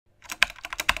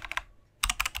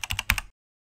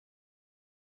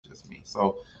just me.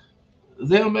 So,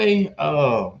 Zelme,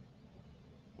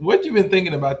 what you been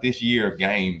thinking about this year of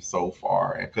games so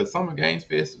far? And because Summer Games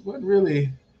Fest wasn't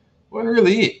really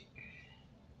it.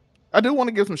 I do want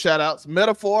to give some shout outs.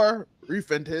 Metaphor,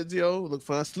 Refantazio look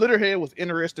fun. Slitterhead was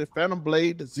interesting. Phantom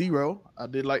Blade Zero. I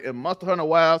did like in Monster Hunter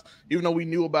Wilds, even though we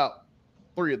knew about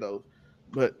three of those.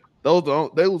 But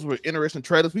those were interesting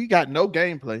trailers. We got no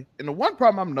gameplay. And the one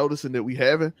problem I'm noticing that we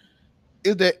having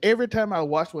is that every time I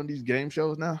watch one of these game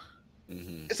shows now,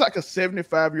 Mhm. it's like a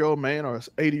 75-year-old man or an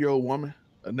 80-year-old woman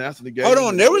announcing the Hold game.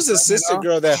 on, there was a sister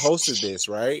girl that hosted this,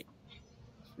 right?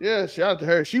 Yeah, shout out to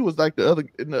her. She was like the other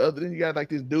in the other. You got like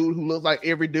this dude who looks like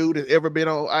every dude that's ever been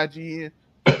on IGN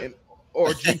and or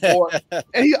G4,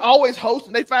 and he always hosts.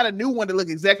 And they find a new one that look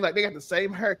exactly like they got the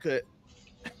same haircut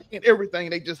and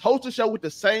everything. They just host a show with the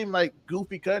same like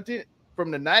goofy content from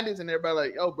the '90s, and everybody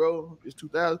like, "Oh, bro, it's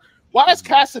 2000." Why is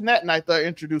Castanet Night there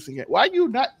introducing it? Why are you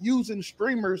not using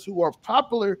streamers who are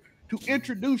popular to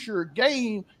introduce your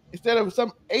game instead of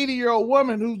some 80-year-old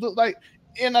woman who look like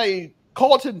in a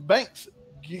Carlton Banks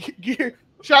gear?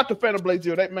 Shout out to Phantom Blade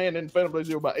Zero. That man in Phantom Blade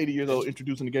Zero about 80 years old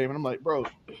introducing the game. And I'm like, bro,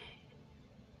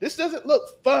 this doesn't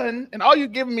look fun. And all you're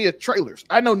giving me is trailers.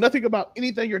 I know nothing about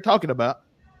anything you're talking about.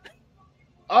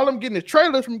 All I'm getting is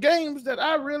trailers from games that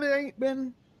I really ain't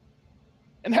been.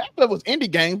 And half of it was indie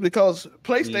games because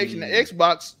PlayStation and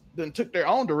Xbox then took their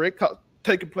own direct,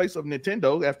 taking place of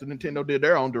Nintendo after Nintendo did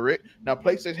their own direct. Now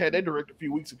PlayStation had their direct a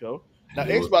few weeks ago. Now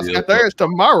Xbox got theirs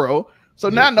tomorrow. So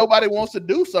now nobody wants to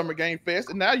do Summer Game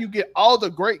Fest, and now you get all the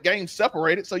great games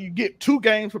separated. So you get two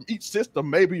games from each system.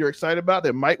 Maybe you're excited about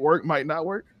that might work, might not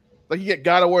work. Like you get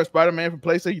God of War, Spider-Man from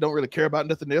PlayStation. You don't really care about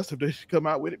nothing else if they come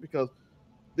out with it because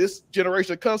this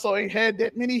generation of console ain't had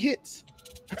that many hits.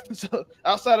 So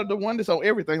outside of the one that's on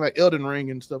everything, like Elden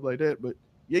Ring and stuff like that, but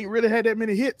you ain't really had that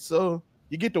many hits. So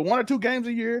you get to one or two games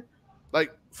a year.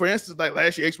 Like for instance, like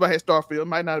last year, Xbox had Starfield.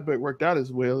 Might not have worked out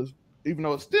as well as even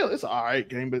though it's an all right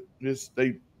game, but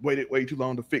they waited way too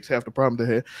long to fix half the problems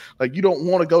they had. Like you don't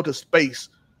want to go to space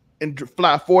and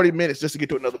fly 40 minutes just to get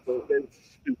to another place. That's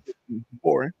stupid and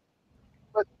boring.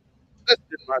 But that's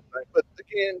just my thing. But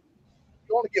again,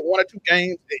 you only get one or two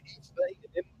games at each thing,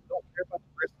 and then you don't care about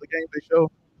the rest of the games they show.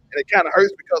 And it kind of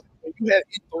hurts because when you had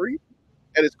E3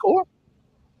 at its core,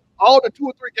 all the two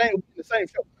or three games were in the same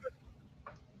show.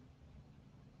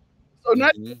 So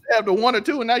now you have the one or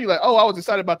two, and now you're like, oh, I was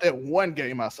excited about that one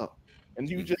game I saw, and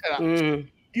you just had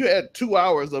you had 2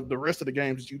 hours of the rest of the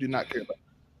games that you did not care about.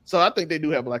 So I think they do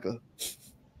have like a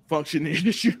functioning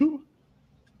issue.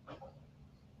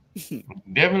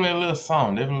 Definitely a little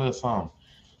song. Definitely a little song.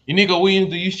 Unico Williams,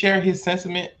 do you share his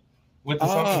sentiment with the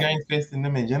Summer Games Fest and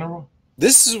them in general?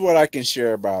 This is what I can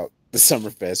share about the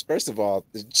Summerfest. First of all,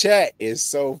 the chat is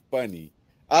so funny.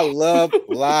 I love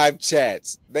live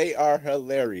chats. They are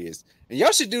hilarious. And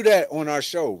y'all should do that on our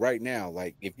show right now.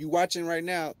 Like if you watching right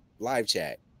now, live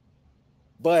chat.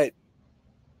 But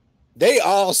they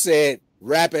all said,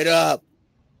 wrap it up.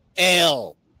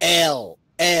 L, L,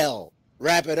 L.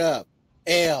 Wrap it up.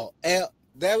 L, L.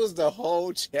 That was the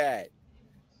whole chat.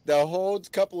 The whole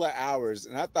couple of hours.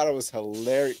 And I thought it was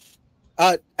hilarious.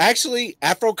 Actually,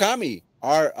 Afro Kami,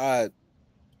 our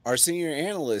senior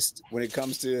analyst when it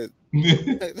comes to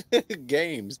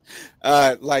games,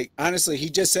 like honestly,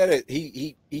 he just said it.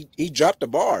 He dropped the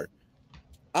bar.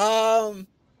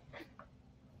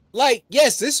 Like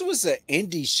yes, this was an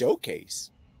indie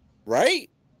showcase, right?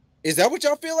 Is that what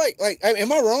y'all feel like? Like,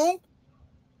 am I wrong?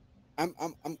 I'm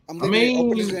leaving it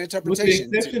open to the interpretation.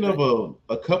 With the exception of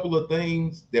a couple of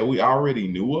things that we already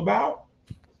knew about.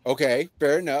 Okay,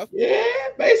 fair enough. Yeah,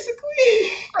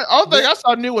 basically. All thing I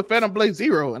saw new with Phantom Blade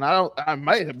Zero, and I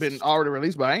might have been already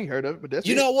released, but I ain't heard of it. But that's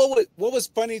know what was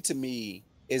funny to me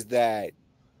is that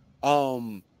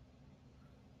I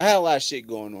had a lot of shit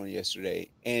going on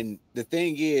yesterday, and the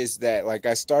thing is that like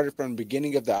I started from the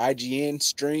beginning of the IGN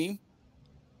stream,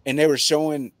 and they were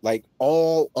showing like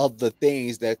all of the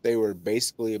things that they were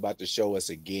basically about to show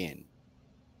us again.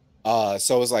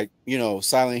 So it's like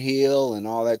Silent Hill and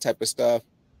all that type of stuff.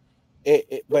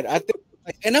 But I think,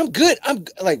 and I'm good. I'm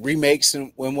like remakes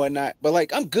and whatnot. But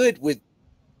like I'm good with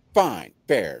fine,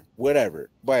 fair, whatever.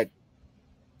 But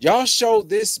y'all showed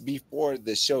this before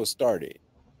the show started,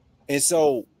 and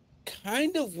so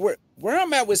kind of where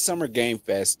I'm at with Summer Game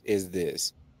Fest is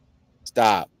this: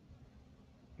 stop.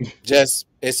 Just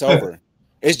it's over.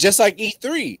 It's just like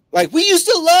E3. Like we used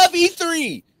to love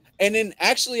E3, and then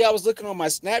actually I was looking on my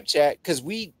Snapchat because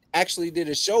we actually did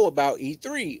a show about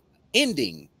E3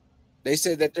 ending. They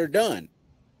said that they're done.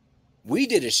 We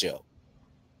did a show.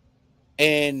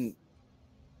 And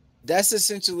that's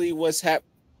essentially what's happened.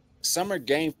 Summer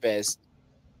Game Fest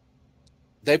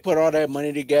they put all that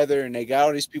money together and they got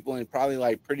all these people in probably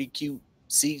like pretty cute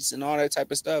seats and all that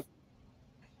type of stuff.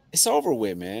 It's over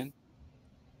with, man.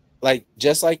 Like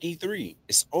just like E3,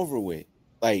 it's over with.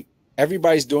 Like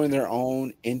everybody's doing their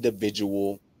own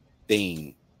individual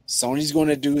thing. Sony's going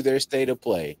to do their state of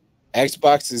play.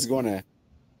 Xbox is going to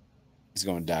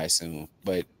die soon,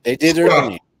 but they did their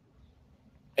thing.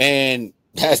 And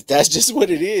that's just what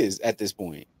it is at this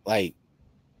point. Like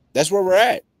that's where we're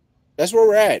at. That's where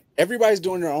we're at. Everybody's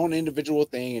doing their own individual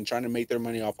thing and trying to make their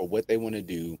money off of what they want to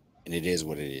do, and it is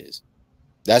what it is.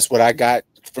 That's what I got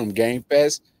from Game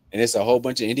Fest, and it's a whole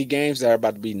bunch of indie games that are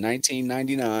about to be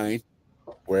 $19.99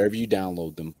 wherever you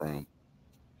download them from.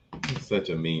 You're such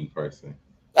a mean person.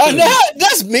 No,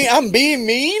 that's me. I'm being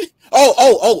mean.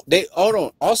 Oh. They hold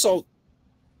on.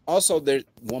 Also, there's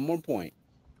one more point.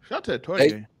 Shout out to that toy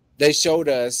game. They showed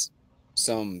us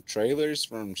some trailers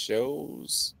from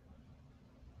shows.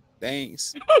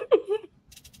 Thanks.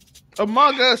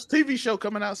 Among Us TV show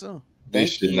coming out soon.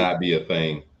 This should not be a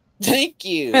thing. Thank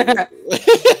you.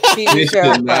 This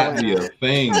should not be a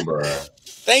thing, bro.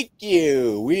 Thank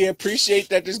you. We appreciate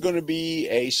that there's going to be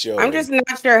a show. I'm just not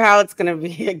sure how it's going to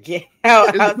be again. How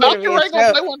it's going to be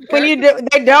a show. When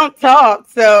they don't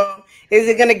talk. So is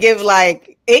it going to give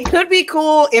like? It could be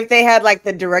cool if they had like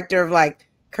the director of like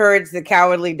Courage the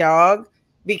Cowardly Dog,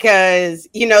 because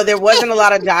there wasn't a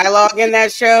lot of dialogue in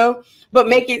that show, but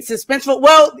make it suspenseful.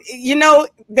 Well,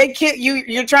 they kill you.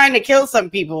 You're trying to kill some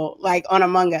people like on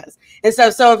Among Us, and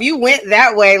so if you went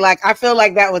that way, like I feel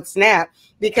like that would snap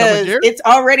because it's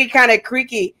already kind of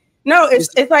creaky. No,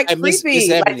 it's like creepy.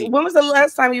 Like, when was the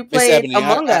last time you played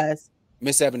Among Us?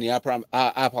 Miss Ebony, I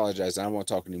apologize. I won't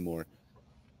talk anymore.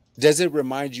 Does it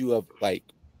remind you of like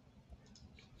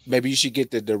maybe you should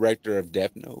get the director of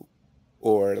Death Note?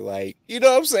 Or like, you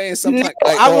know what I'm saying? Something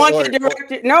I want the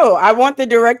director. No, I want the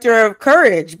director of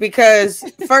Courage because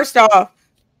first off,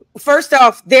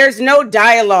 there's no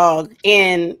dialogue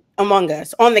in Among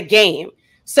Us on the game.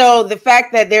 So the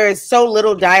fact that there is so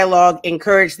little dialogue in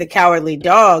Courage the Cowardly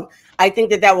Dog, I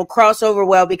think that will cross over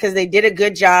well because they did a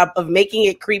good job of making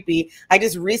it creepy. I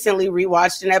just recently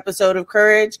rewatched an episode of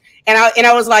Courage, and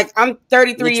I was like, I'm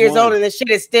 33 years old, and this shit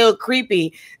is still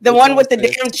creepy. The one with the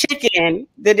damn chicken,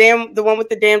 the one with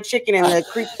the damn chicken and the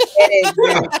creepy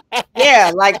eggs.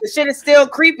 Yeah, like the shit is still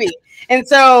creepy. And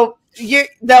so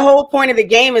the whole point of the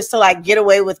game is to like get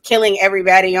away with killing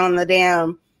everybody on the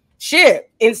damn ship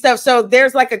and stuff. So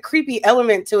there's like a creepy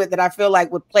element to it that I feel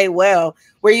like would play well,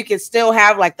 where you can still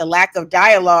have like the lack of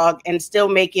dialogue and still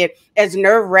make it as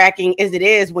nerve-wracking as it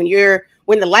is when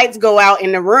the lights go out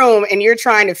in the room and you're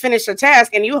trying to finish a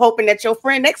task and you hoping that your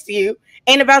friend next to you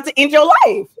ain't about to end your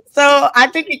life. So I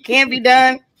think it can be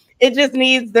done. It just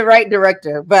needs the right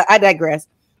director. But I digress.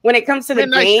 When it comes to the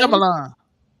game, no,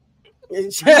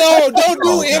 don't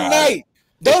do M. Night.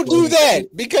 Don't do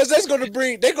that because that's going to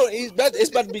bring. It's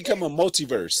about to become a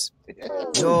multiverse.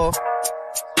 Yo,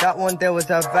 that one there was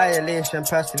a violation.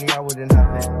 Personally, I wouldn't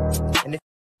have it. And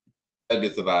that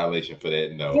gets a violation for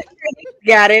that. No,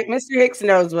 got it. Mr. Hicks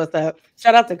knows what's up.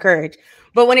 Shout out to Courage.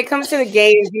 But when it comes to the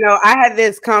games, I had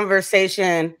this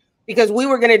conversation because we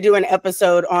were going to do an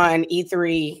episode on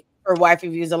E3 for Wifey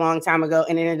Views a long time ago,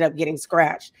 and it ended up getting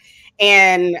scratched.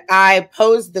 And I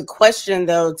posed the question,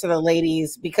 though, to the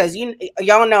ladies, because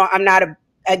y'all know I'm not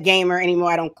a gamer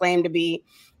anymore. I don't claim to be.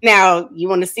 Now, you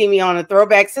want to see me on a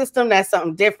throwback system, that's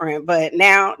something different. But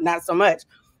now, not so much.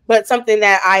 But something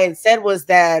that I had said was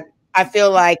that I feel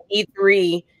like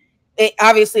E3,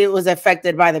 obviously it was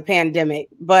affected by the pandemic.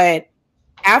 But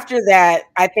after that,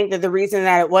 I think that the reason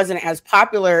that it wasn't as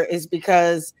popular is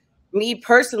because me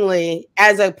personally,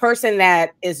 as a person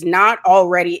that is not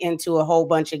already into a whole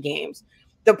bunch of games,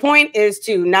 the point is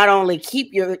to not only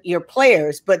keep your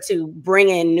players, but to bring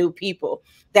in new people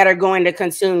that are going to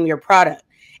consume your product.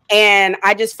 And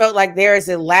I just felt like there's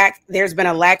been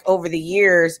a lack over the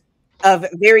years of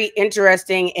very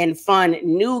interesting and fun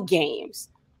new games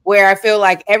where I feel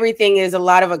like everything is a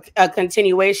lot of a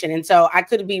continuation. And so I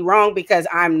could be wrong because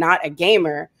I'm not a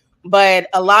gamer, but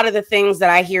a lot of the things that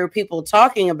I hear people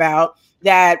talking about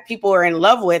that people are in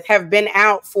love with have been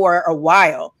out for a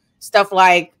while. Stuff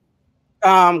like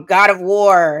God of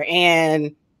War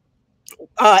and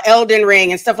Elden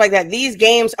Ring and stuff like that. These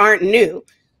games aren't new.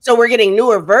 So we're getting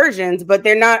newer versions, but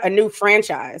they're not a new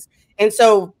franchise. And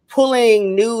so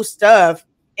pulling new stuff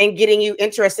and getting you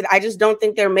interested, I just don't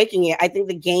think they're making it. I think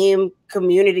the game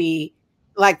community,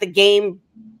 like the game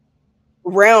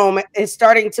realm is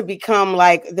starting to become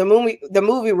like the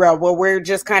movie realm, where we're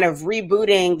just kind of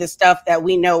rebooting the stuff that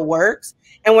we know works,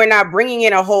 and we're not bringing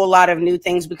in a whole lot of new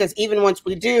things, because even once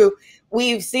we do,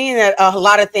 we've seen that a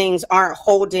lot of things aren't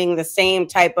holding the same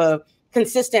type of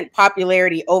consistent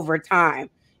popularity over time.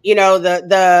 You know,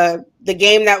 the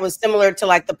game that was similar to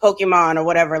like the Pokemon or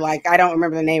whatever, like I don't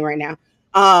remember the name right now.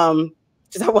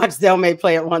 Because I watched Zelmay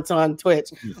play it once on Twitch,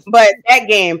 but that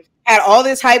game had all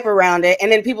this hype around it,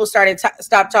 and then people started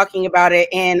stop talking about it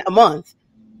in a month.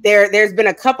 There's been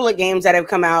a couple of games that have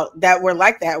come out that were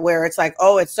like that, where it's like,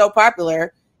 oh, it's so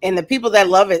popular, and the people that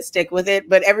love it stick with it,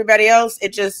 but everybody else,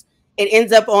 it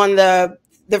ends up on the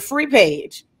free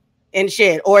page and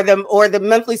shit, or the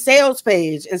monthly sales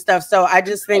page and stuff. So I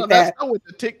just think that's with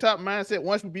the TikTok mindset.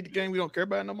 Once we beat the game, we don't care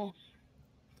about it no more.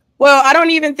 Well, I don't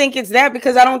even think it's that,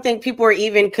 because I don't think people are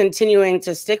even continuing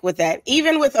to stick with that.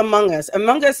 Even with Among Us.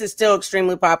 Among Us is still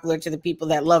extremely popular to the people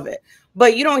that love it.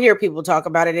 But you don't hear people talk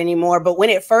about it anymore. But when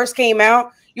it first came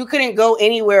out, you couldn't go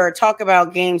anywhere or talk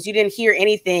about games. You didn't hear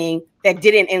anything that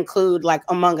didn't include like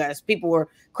Among Us. People were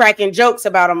cracking jokes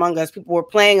about Among Us. People were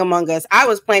playing Among Us. I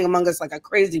was playing Among Us like a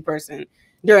crazy person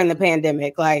during the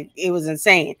pandemic. Like, it was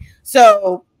insane.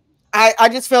 So I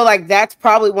just feel like that's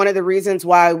probably one of the reasons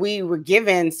why we were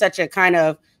given such a kind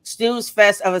of snooze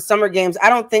fest of a Summer Games. I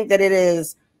don't think that it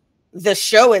is the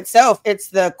show itself. It's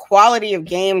the quality of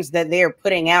games that they're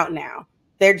putting out now.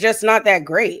 They're just not that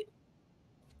great.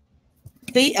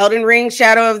 See, Elden Ring,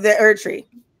 Shadow of the Erdtree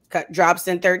drops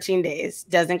in 13 days.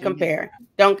 Doesn't compare.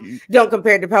 Don't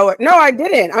compare it to Power. No, I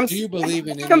didn't. Do you believe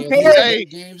in any compare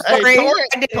games?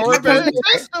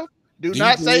 Do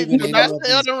not say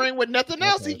Elden Ring with nothing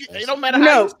else. It don't matter how.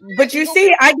 No, but you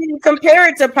see, I didn't compare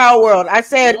it to Power World. I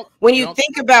said when you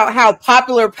think about how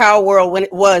popular Power World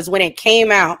when it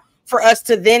came out, for us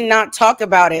to then not talk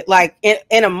about it like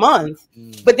in a month,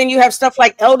 but then you have stuff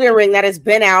like Elden Ring that has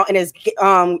been out and has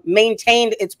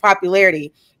maintained its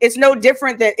popularity. It's no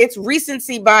different than it's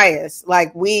recency bias.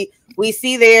 Like we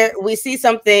see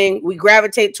something, we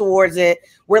gravitate towards it.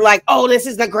 We're like, oh, this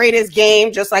is the greatest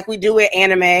game, just like we do with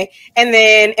anime. And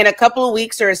then in a couple of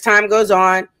weeks or as time goes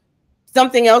on,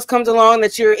 something else comes along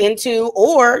that you're into,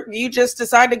 or you just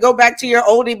decide to go back to your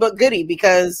oldie but goodie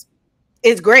because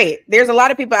it's great. There's a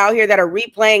lot of people out here that are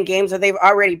replaying games that they've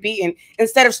already beaten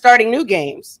instead of starting new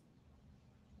games.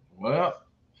 Well,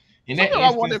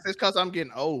 I wonder if it's because I'm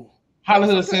getting old.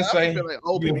 Hollywood Sensei,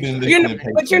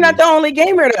 but you're not the only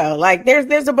gamer though. Like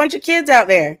there's a bunch of kids out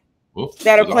there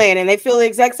that are playing and they feel the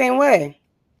exact same way.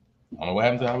 I don't know what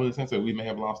happened to Hollywood Sensei. We may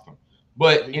have lost them.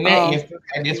 But in that instance,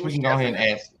 I guess we can go ahead and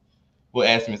ask. We'll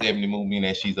ask Miss Ebony Moon, being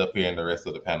that she's up here in the rest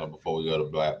of the panel before we go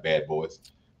to Bad Boys.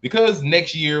 Because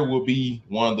next year will be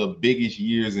one of the biggest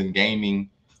years in gaming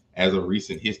as of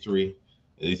recent history,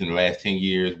 at least in the last 10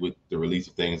 years, with the release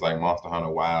of things like Monster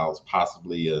Hunter Wilds,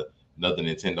 possibly another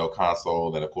Nintendo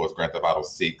console, and of course Grand Theft Auto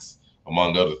 6,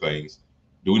 among other things.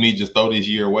 Do we need to just throw this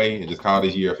year away and just call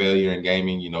this year a failure in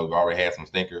gaming? You know, we've already had some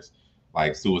stinkers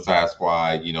like Suicide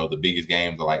Squad. You know, the biggest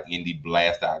games are like indie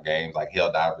blast out games like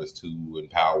Helldivers 2 and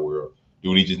Power World. Do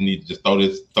we just need to just throw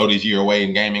this year away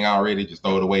in gaming already? Just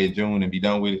throw it away in June and be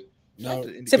done with it? No.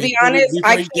 To be honest,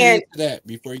 I can't.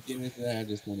 Before you get into that, I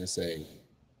just want to say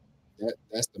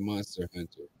that's the Monster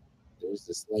Hunter. There's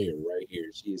the Slayer right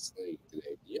here. She is slaying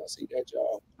today. Do y'all see that,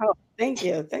 y'all? Oh, thank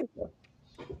you.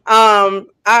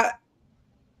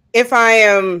 If I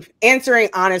am answering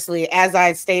honestly, as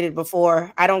I stated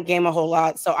before, I don't game a whole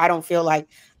lot, so I don't feel like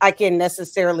I can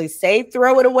necessarily say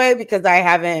throw it away because I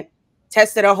haven't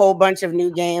tested a whole bunch of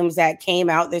new games that came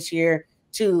out this year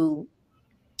to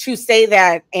say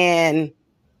that and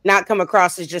not come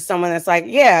across as just someone that's like,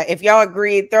 yeah, if y'all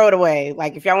agreed, throw it away.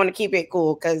 Like if y'all want to keep it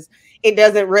cool, because it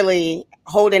doesn't really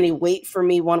hold any weight for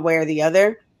me one way or the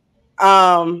other.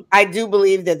 I do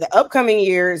believe that the upcoming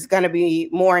year is going to be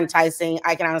more enticing.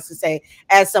 I can honestly say,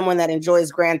 as someone that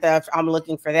enjoys Grand Theft, I'm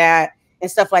looking for that and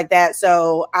stuff like that.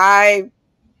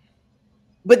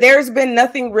 But there's been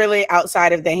nothing really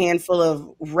outside of the handful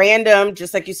of random,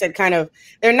 just like you said, kind of,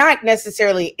 they're not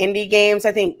necessarily indie games.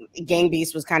 I think Gang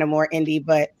Beast was kind of more indie,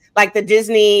 but like the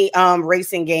Disney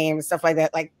racing game and stuff like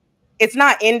that, like it's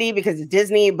not indie because it's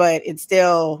Disney, but it's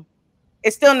still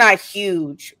not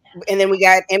huge. And then we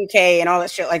got MK and all that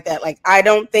shit like that. Like, I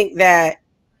don't think that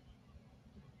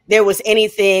there was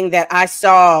anything that I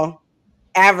saw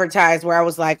advertised where I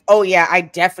was like, oh yeah, I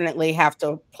definitely have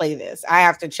to play this. I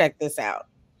have to check this out.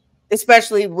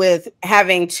 Especially with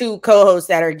having two co-hosts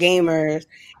that are gamers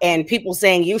and people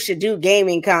saying you should do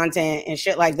gaming content and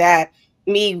shit like that.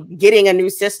 Me getting a new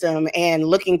system and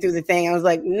looking through the thing, I was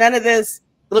like, none of this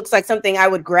looks like something I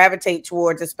would gravitate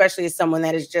towards, especially as someone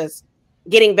that is just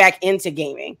getting back into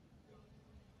gaming.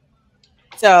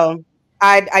 So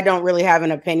I don't really have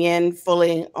an opinion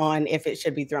fully on if it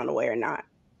should be thrown away or not.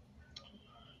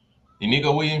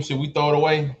 Nico Williams, should we throw it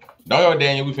away? No,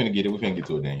 Daniel, we finna get it. We finna get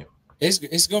to it, Daniel.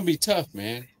 It's gonna be tough,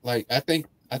 man. Like I think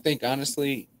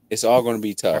honestly, it's all gonna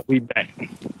be tough. We back.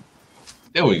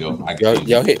 There we go.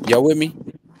 Y'all with me?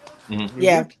 Mm-hmm.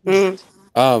 Yeah.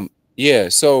 Mm-hmm. Yeah.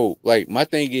 So like my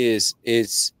thing is,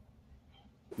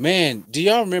 man, do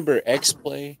y'all remember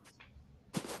X-Play?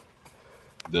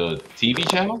 The TV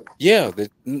channel? Yeah,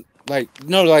 like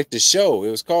the show.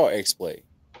 It was called X-Play,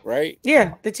 right?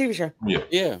 Yeah, the TV show.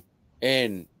 Yeah.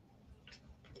 And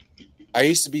I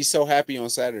used to be so happy on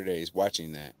Saturdays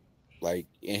watching that. Like,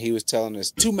 and he was telling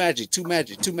us two magic.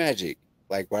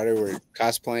 Like while they were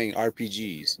cosplaying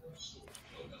RPGs.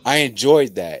 I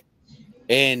enjoyed that.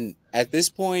 And at this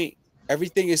point,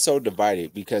 everything is so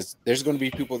divided because there's going to be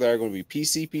people that are going to be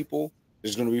PC people.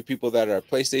 There's going to be people that are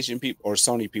PlayStation people or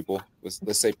Sony people.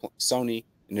 Let's say Sony,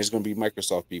 and there's going to be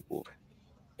Microsoft people.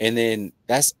 And then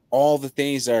that's all the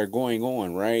things that are going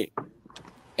on, right?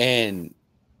 And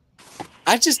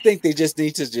I just think they just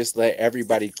need to just let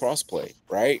everybody cross-play,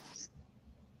 right?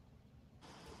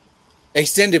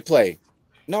 Extended play.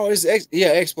 No, it's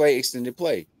X-Play, extended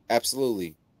play.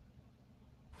 Absolutely.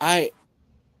 The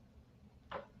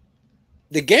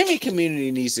gaming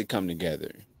community needs to come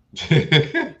together.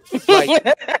 like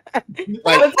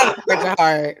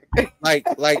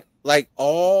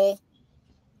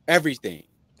everything.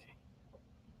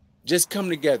 Just come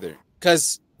together.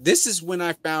 Because this is when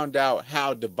I found out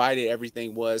how divided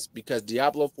everything was because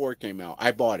Diablo 4 came out.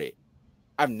 I bought it.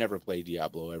 I've never played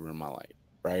Diablo ever in my life,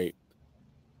 right?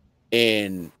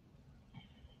 And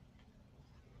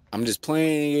I'm just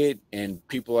playing it and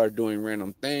people are doing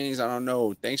random things. I don't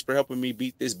know. Thanks for helping me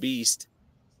beat this beast.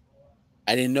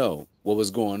 I didn't know what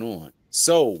was going on.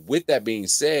 So with that being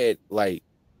said, like,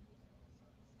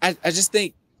 I just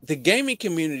think the gaming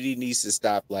community needs to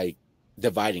stop like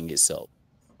dividing itself.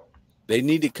 They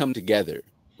need to come together,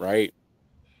 right?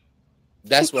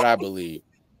 That's what I believe.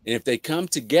 And if they come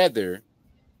together,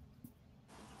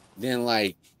 then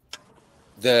like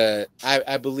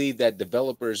I believe that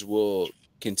developers will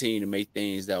continue to make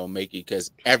things that will make it because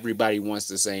everybody wants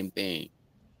the same thing.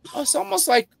 Oh, it's almost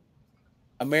like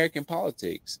American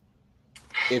politics.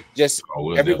 If just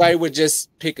everybody would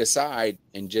just pick a side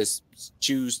and just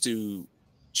choose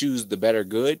the better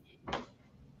good.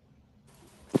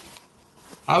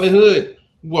 Hollywood,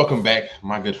 welcome back,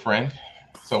 my good friend.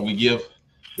 So we give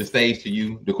the stage to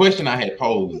you. The question I had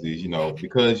posed is,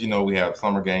 because we have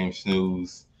Summer Game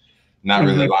snooze, not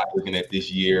really a lot looking at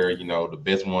this year. The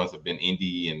best ones have been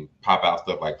indie and pop out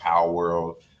stuff like Power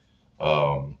World,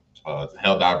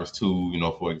 Helldivers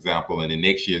 2, for example. And then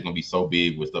next year is gonna be so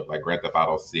big with stuff like Grand Theft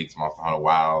Auto 6, Monster Hunter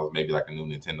Wilds, maybe like a new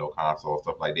Nintendo console,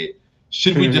 stuff like that.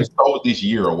 Should we just throw this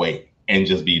year away and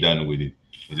just be done with it?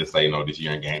 And just say, this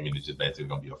year in gaming is just basically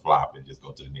gonna be a flop and just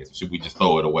go to the next. Should we just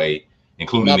throw it away,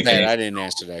 including the game? I didn't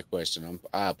answer that question.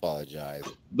 I apologize.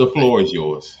 The floor is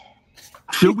yours.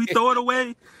 Should we throw it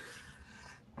away?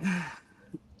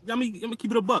 Let me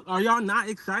keep it a buck. Are y'all not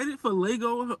excited for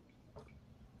Lego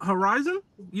Horizon?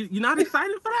 You're not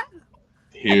excited for that?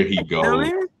 Here he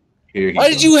goes. Why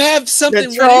did you have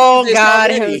something? The troll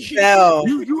god himself.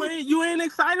 You ain't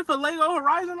excited for Lego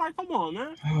Horizon? Like, come on,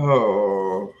 man.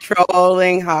 Oh,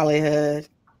 trolling Hollywood.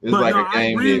 It's like a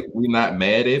game that we're not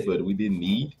mad at, but we didn't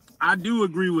need. I do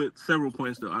agree with several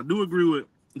points, though. I do agree with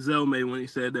Zell made when he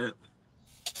said that.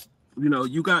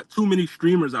 You got too many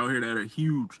streamers out here that are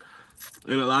huge,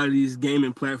 and a lot of these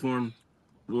gaming platforms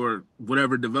or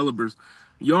whatever developers,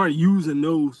 you aren't using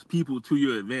those people to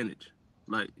your advantage.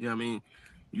 Like,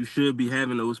 you should be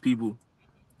having those people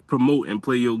promote and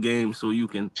play your game so you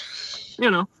can,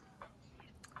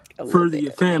 further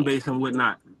your fan base and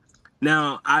whatnot.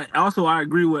 Now, I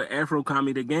agree with Afro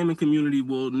Kami. The gaming community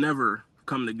will never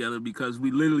come together because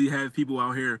we literally have people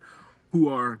out here who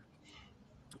are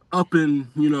up in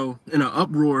an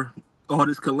uproar, all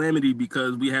this calamity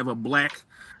because we have a black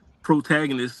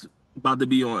protagonist about to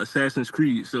be on Assassin's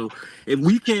Creed. So if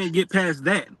we can't get past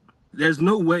that, there's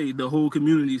no way the whole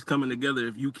community is coming together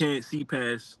if you can't see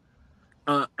past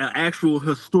an actual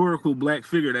historical black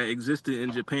figure that existed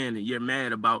in Japan and you're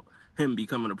mad about him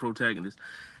becoming a protagonist.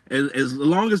 As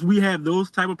long as we have those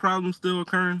type of problems still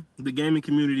occurring, the gaming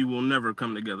community will never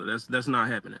come together. That's not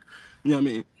happening. You know what I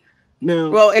mean?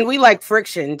 Now, well, and we like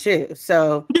friction too.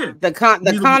 So the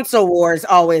console war is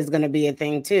always going to be a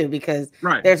thing too, because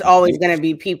there's always going to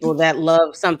be people that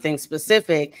love something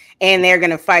specific and they're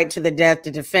going to fight to the death to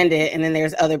defend it. And then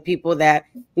there's other people that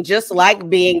just like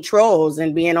being trolls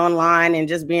and being online and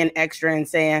just being extra and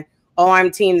saying oh,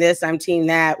 I'm team this, I'm team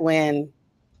that, when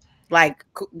like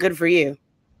good for you.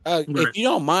 If you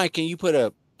don't mind, can you put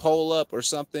a poll up or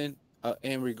something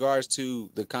in regards to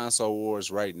the console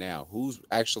wars right now? Who's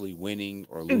actually winning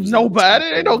or losing? Nobody.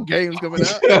 Ain't no games coming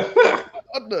out.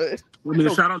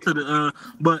 Shout out to the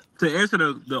but to answer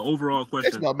the overall question,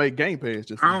 it's about make Game Pass.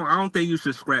 I don't think you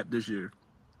should scrap this year,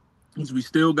 because we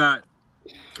still got.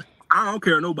 I don't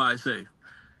care what nobody say.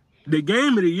 The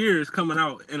game of the year is coming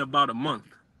out in about a month,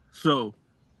 so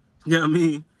yeah, I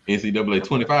mean NCAA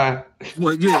 25.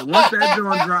 Well, yeah, once that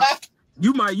joint drops,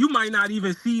 you might not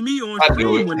even see me on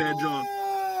stream when that joint.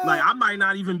 Like I might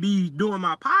not even be doing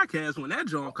my podcast when that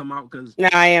joint come out, because no,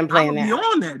 I am playing that. Be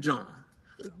on that joint.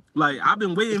 Like I've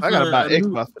been waiting for. I gotta buy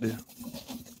Xbox for this.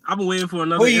 I've been waiting for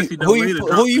another NCAA.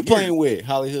 Who you playing with,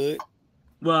 Hollywood?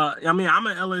 Well, I mean, I'm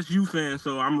an LSU fan,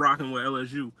 so I'm rocking with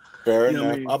LSU. Fair enough.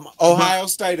 I mean? I'm Ohio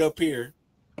State up here.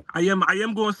 I am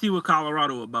going to see what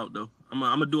Colorado about though. I'm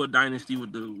gonna do a dynasty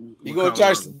with the. You gonna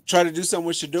try to do something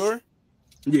with Shador?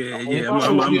 Yeah.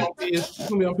 I'm gonna be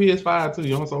on PS5 too.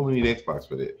 You also need Xbox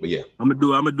for that. But yeah, I'm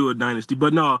gonna do a dynasty.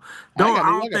 But no, don't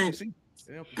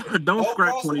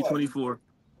scrap 2024.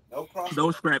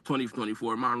 Don't scrap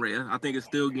 2024, Monray. I think it's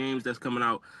still games that's coming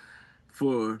out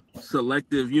for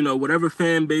selective, whatever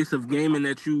fan base of gaming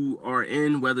that you are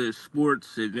in, whether it's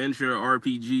sports, adventure,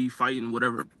 RPG, fighting,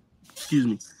 whatever. Excuse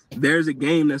me. There's a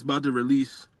game that's about to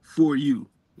release for you.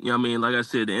 You know what I mean? Like I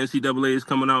said, the NCAA is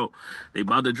coming out. They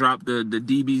about to drop the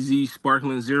DBZ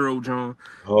Sparkling Zero, John.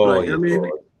 Oh, like, I mean,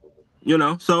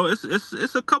 so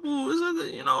it's a couple,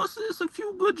 it's a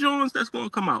few good Jones that's gonna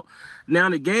come out. Now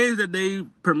the games that they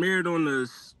premiered on the,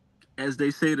 as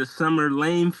they say, the Summer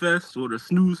Lame Fest or the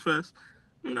Snooze Fest,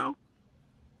 if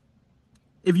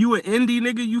you an indie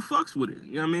nigga, you fucks with it.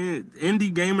 You know what I mean?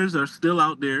 Indie gamers are still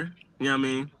out there. You know what I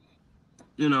mean?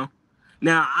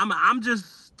 Now I'm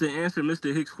just, to answer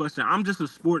Mr. Hicks' question, I'm just a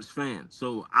sports fan,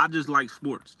 so I just like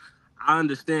sports. I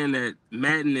understand that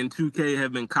Madden and 2K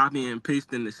have been copying and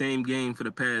pasting the same game for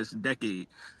the past decade.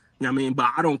 You know what I mean?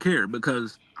 But I don't care,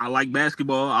 because I like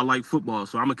basketball, I like football,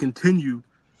 so I'm going to continue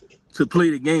to play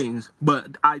the games.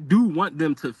 But I do want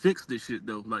them to fix this shit,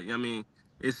 though. Like, I mean,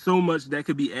 it's so much that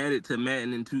could be added to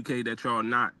Madden and 2K that y'all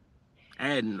not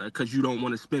adding, because you don't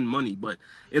want to spend money. But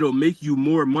it'll make you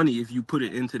more money if you put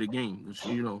it into the game, which,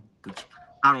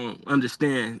 I don't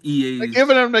understand EA's. They're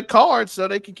giving them the cards so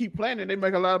they can keep playing, and they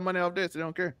make a lot of money off this. They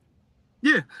don't care.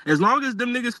 Yeah, as long as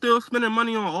them niggas still spending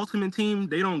money on Ultimate Team,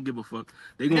 they don't give a fuck.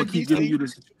 They gonna keep giving you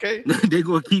this. Okay. They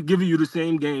gonna keep giving you the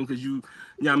same game because you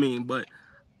know what I mean. But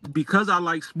because I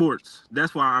like sports,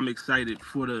 that's why I'm excited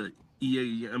for the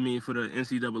EA. I mean, for the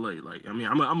NCAA. Like, I mean,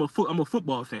 I'm a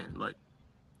football fan. Like,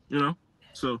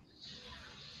 So,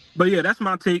 but yeah, that's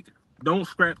my take. Don't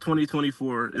scrap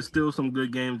 2024. It's still some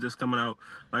good games that's coming out.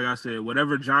 Like I said,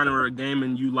 whatever genre of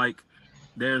gaming you like,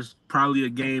 there's probably a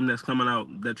game that's coming out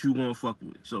that you won't fuck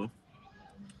with. So,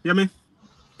 yeah, I mean,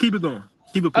 keep it going.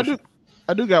 Keep it pushing.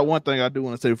 I do got one thing I do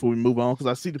want to say before we move on, because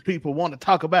I see the people want to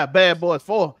talk about Bad Boys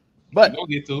 4. But we'll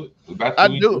get to it. I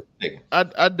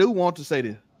do want to say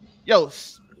this. Yo,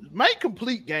 make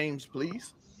complete games,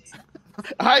 please.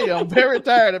 I am very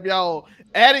tired of y'all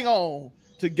adding on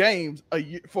to games a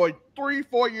year, for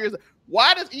 3-4 years.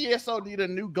 Why does ESO need a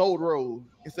new gold road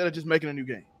instead of just making a new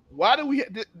game? Why do we?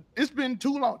 It's been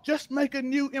too long. Just make a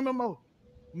new MMO.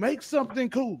 Make something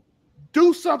cool.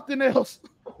 Do something else.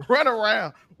 Run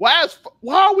around. Why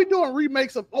are we doing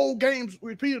remakes of old games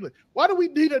repeatedly? Why do we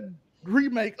need a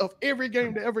remake of every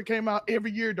game that ever came out every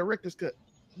year, director's cut?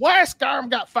 Why has Skyrim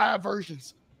got 5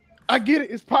 versions? I get it.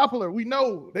 It's popular. We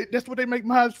know. That's what they make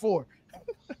mods for.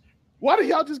 Why do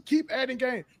y'all just keep adding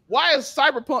games? Why is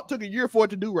Cyberpunk took a year for it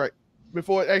to do right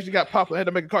before it actually got popular? I had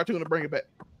to make a cartoon to bring it back.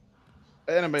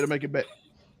 Animator make it back.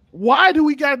 Why do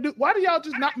y'all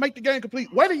just not make the game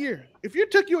complete? Wait a year. If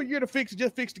it took you a year to fix it,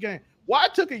 just fix the game. Why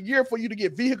it took a year for you to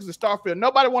get vehicles in Starfield?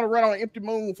 Nobody want to run on an empty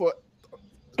moon for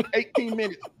 18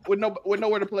 minutes with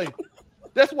nowhere to play.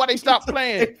 That's why they stopped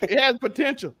playing. It has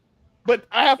potential. But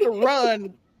I have to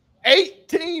run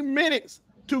 18 minutes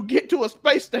to get to a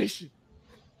space station.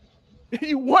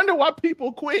 You wonder why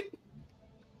people quit.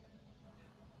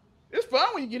 It's fun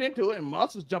when you get into it and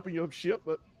monsters jump in your ship,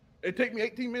 but it take me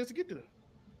 18 minutes to get to it.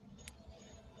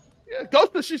 Yeah,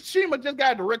 Ghost of Tsushima just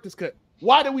got a director's cut.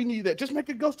 Why do we need that? Just make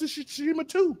it Ghost of Tsushima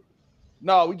 2.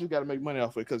 No, we just got to make money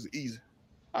off it because it's easy.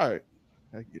 All right.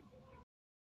 Thank you.